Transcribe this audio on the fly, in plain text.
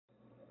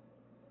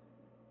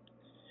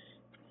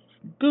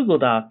Google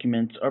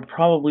Documents are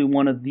probably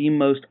one of the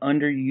most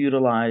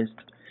underutilized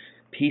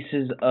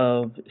pieces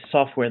of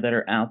software that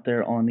are out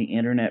there on the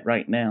internet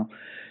right now.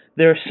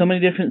 There are so many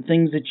different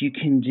things that you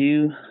can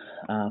do,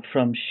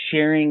 from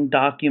sharing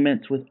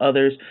documents with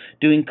others,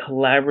 doing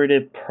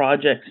collaborative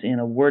projects in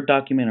a Word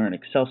document or an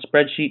Excel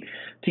spreadsheet,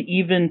 to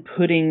even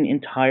putting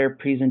entire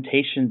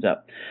presentations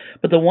up.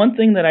 But the one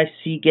thing that I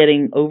see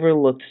getting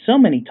overlooked so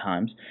many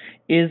times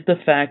is the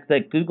fact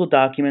that Google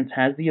Documents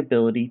has the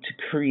ability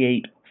to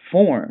create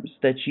forms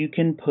that you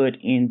can put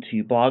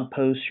into blog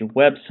posts, your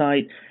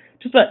website,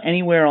 just about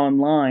anywhere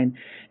online,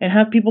 and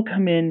have people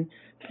come in,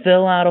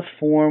 fill out a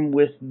form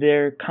with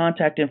their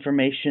contact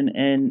information,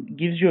 and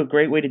gives you a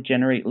great way to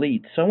generate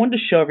leads. So I wanted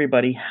to show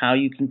everybody how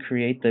you can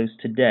create those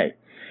today.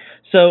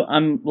 So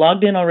I'm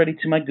logged in already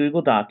to my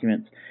Google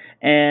Documents,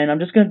 and I'm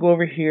just going to go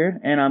over here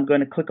and I'm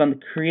going to click on the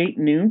Create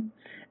New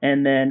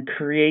and then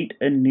Create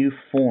a New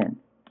Form.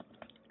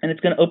 And it's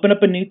going to open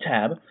up a new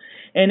tab,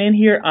 and in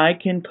here I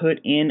can put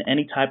in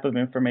any type of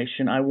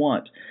information I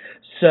want.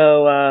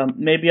 So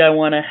maybe I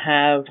want to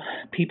have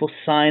people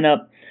sign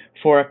up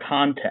for a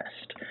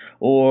contest,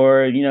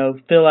 or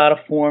fill out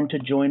a form to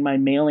join my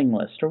mailing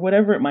list, or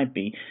whatever it might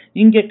be.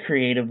 You can get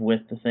creative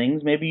with the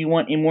things. Maybe you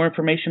want more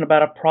information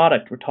about a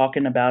product we're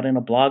talking about in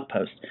a blog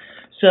post.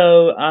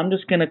 So I'm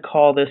just going to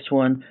call this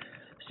one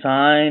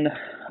Sign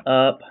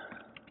Up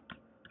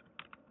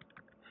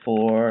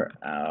for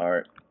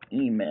Our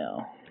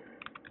Email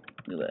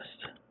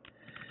List.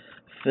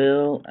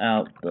 Fill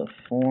out the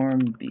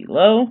form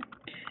below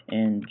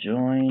and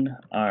join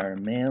our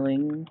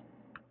mailing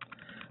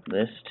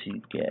list to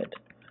get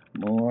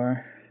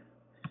more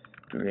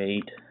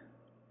great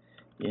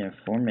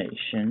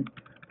information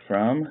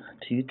from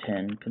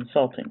 210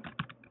 Consulting.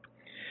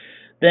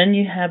 Then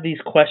you have these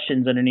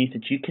questions underneath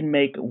that you can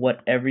make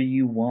whatever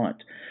you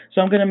want.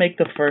 So I'm going to make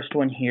the first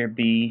one here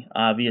be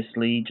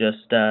obviously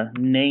just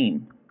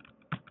name.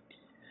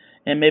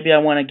 And maybe I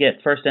want to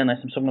get first and last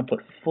name, so I'm going to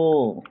put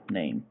full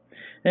name.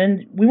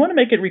 And we want to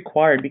make it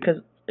required because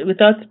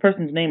without this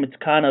person's name, it's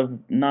kind of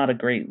not a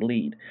great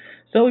lead.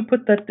 So we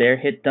put that there,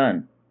 hit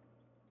done.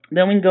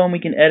 Then we can go and we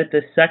can edit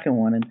this second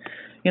one.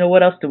 And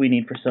what else do we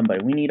need for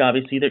somebody? We need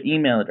obviously their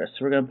email address.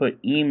 So we're going to put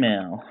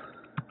email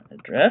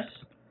address.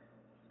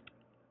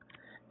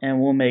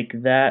 And we'll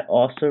make that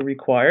also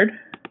required.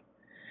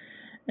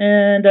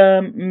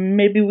 And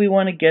maybe we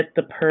want to get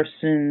the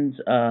person's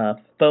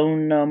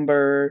phone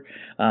number,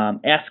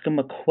 ask them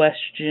a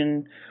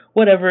question,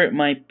 whatever it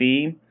might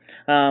be.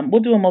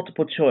 We'll do a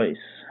multiple choice.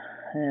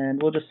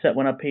 And we'll just set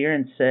one up here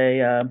and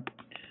say,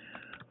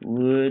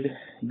 would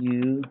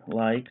you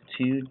like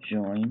to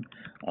join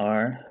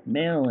our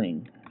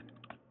mailing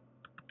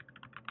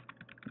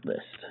list?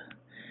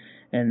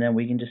 And then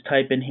we can just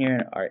type in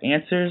here our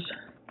answers: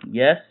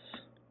 yes,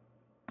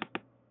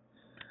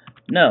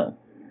 no.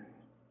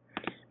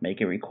 Make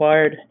it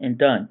required, and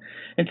done.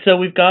 And so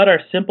we've got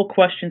our simple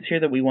questions here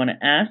that we want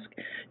to ask.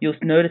 You'll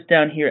notice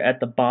down here at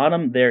the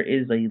bottom there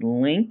is a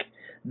link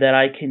that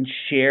I can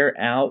share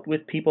out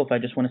with people if I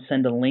just want to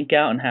send a link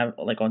out and have,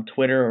 like on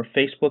Twitter or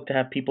Facebook, to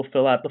have people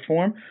fill out the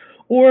form.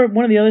 Or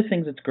one of the other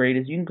things that's great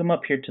is you can come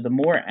up here to the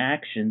More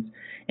Actions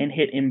and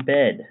hit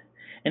Embed.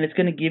 And it's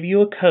going to give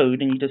you a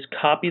code, and you just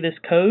copy this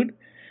code,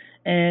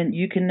 and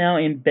you can now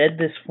embed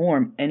this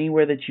form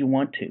anywhere that you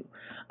want to.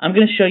 I'm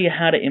going to show you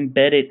how to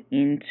embed it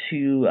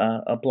into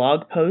a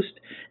blog post.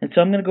 And so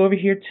I'm going to go over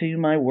here to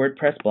my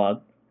WordPress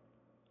blog.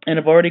 And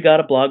I've already got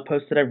a blog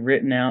post that I've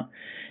written out.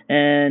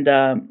 And,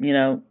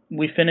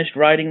 we finished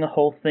writing the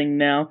whole thing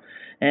now.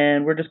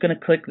 And we're just going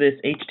to click this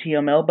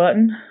HTML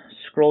button,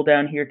 scroll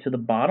down here to the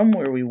bottom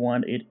where we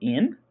want it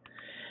in.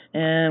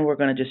 And we're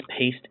going to just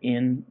paste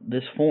in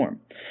this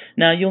form.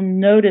 Now you'll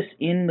notice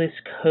in this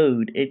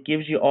code it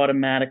gives you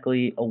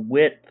automatically a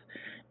width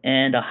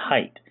and a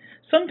height.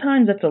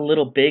 Sometimes that's a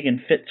little big and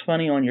fits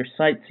funny on your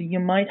site, so you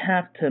might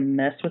have to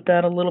mess with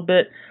that a little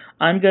bit.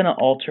 I'm going to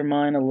alter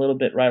mine a little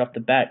bit right off the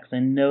bat because I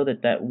know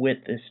that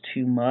width is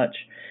too much,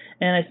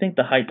 and I think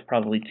the height's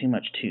probably too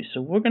much too.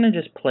 So we're going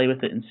to just play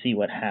with it and see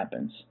what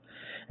happens.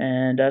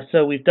 And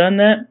so we've done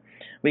that.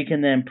 We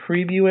can then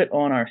preview it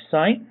on our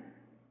site.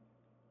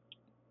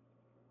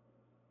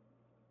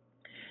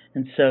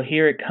 And so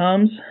here it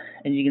comes,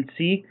 and you can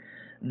see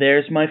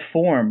there's my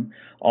form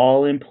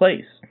all in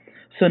place.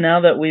 So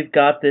now that we've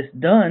got this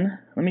done,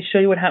 let me show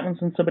you what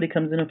happens when somebody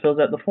comes in and fills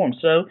out the form.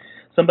 So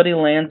somebody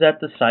lands at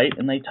the site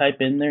and they type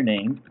in their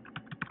name.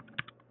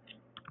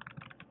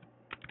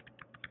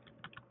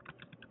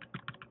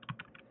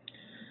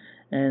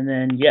 And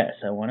then, yes,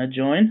 I want to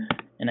join,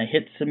 and I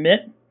hit submit.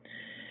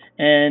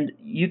 And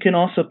you can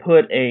also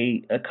put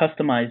a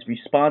customized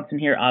response in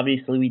here.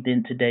 Obviously, we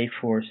didn't today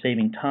for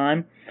saving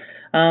time.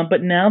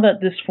 But now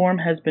that this form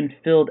has been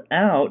filled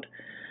out,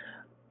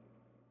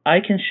 I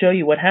can show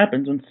you what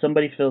happens when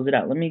somebody fills it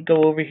out. Let me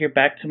go over here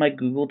back to my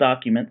Google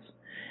Documents,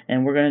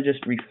 and we're going to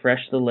just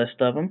refresh the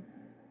list of them.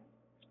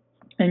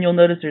 And you'll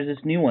notice there's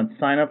this new one,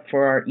 sign up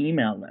for our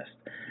email list.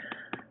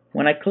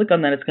 When I click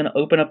on that, it's going to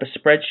open up a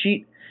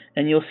spreadsheet,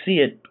 and you'll see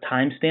it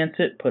timestamps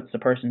it, puts the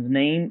person's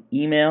name,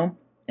 email,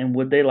 and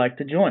would they like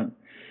to join?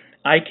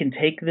 I can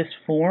take this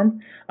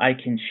form, I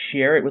can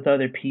share it with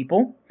other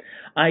people.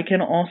 I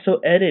can also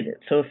edit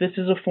it. So if this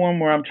is a form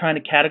where I'm trying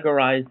to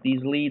categorize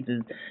these leads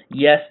as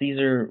yes, these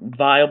are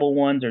viable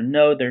ones, or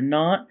no, they're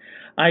not,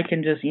 I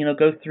can just,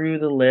 go through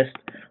the list,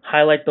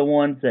 highlight the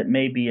ones that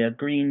may be a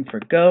green for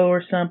go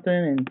or something,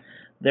 and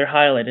they're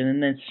highlighted,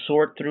 and then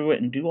sort through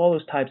it and do all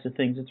those types of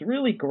things. It's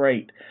really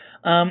great.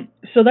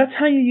 So that's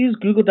how you use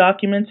Google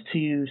Documents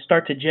to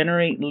start to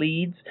generate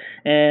leads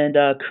and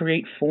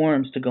create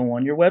forms to go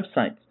on your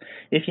websites.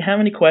 If you have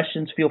any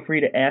questions, feel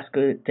free to ask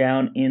it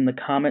down in the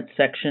comment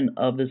section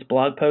of this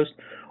blog post,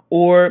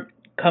 or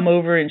come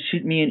over and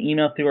shoot me an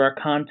email through our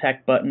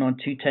contact button on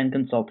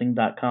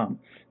 210consulting.com.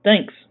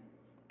 Thanks.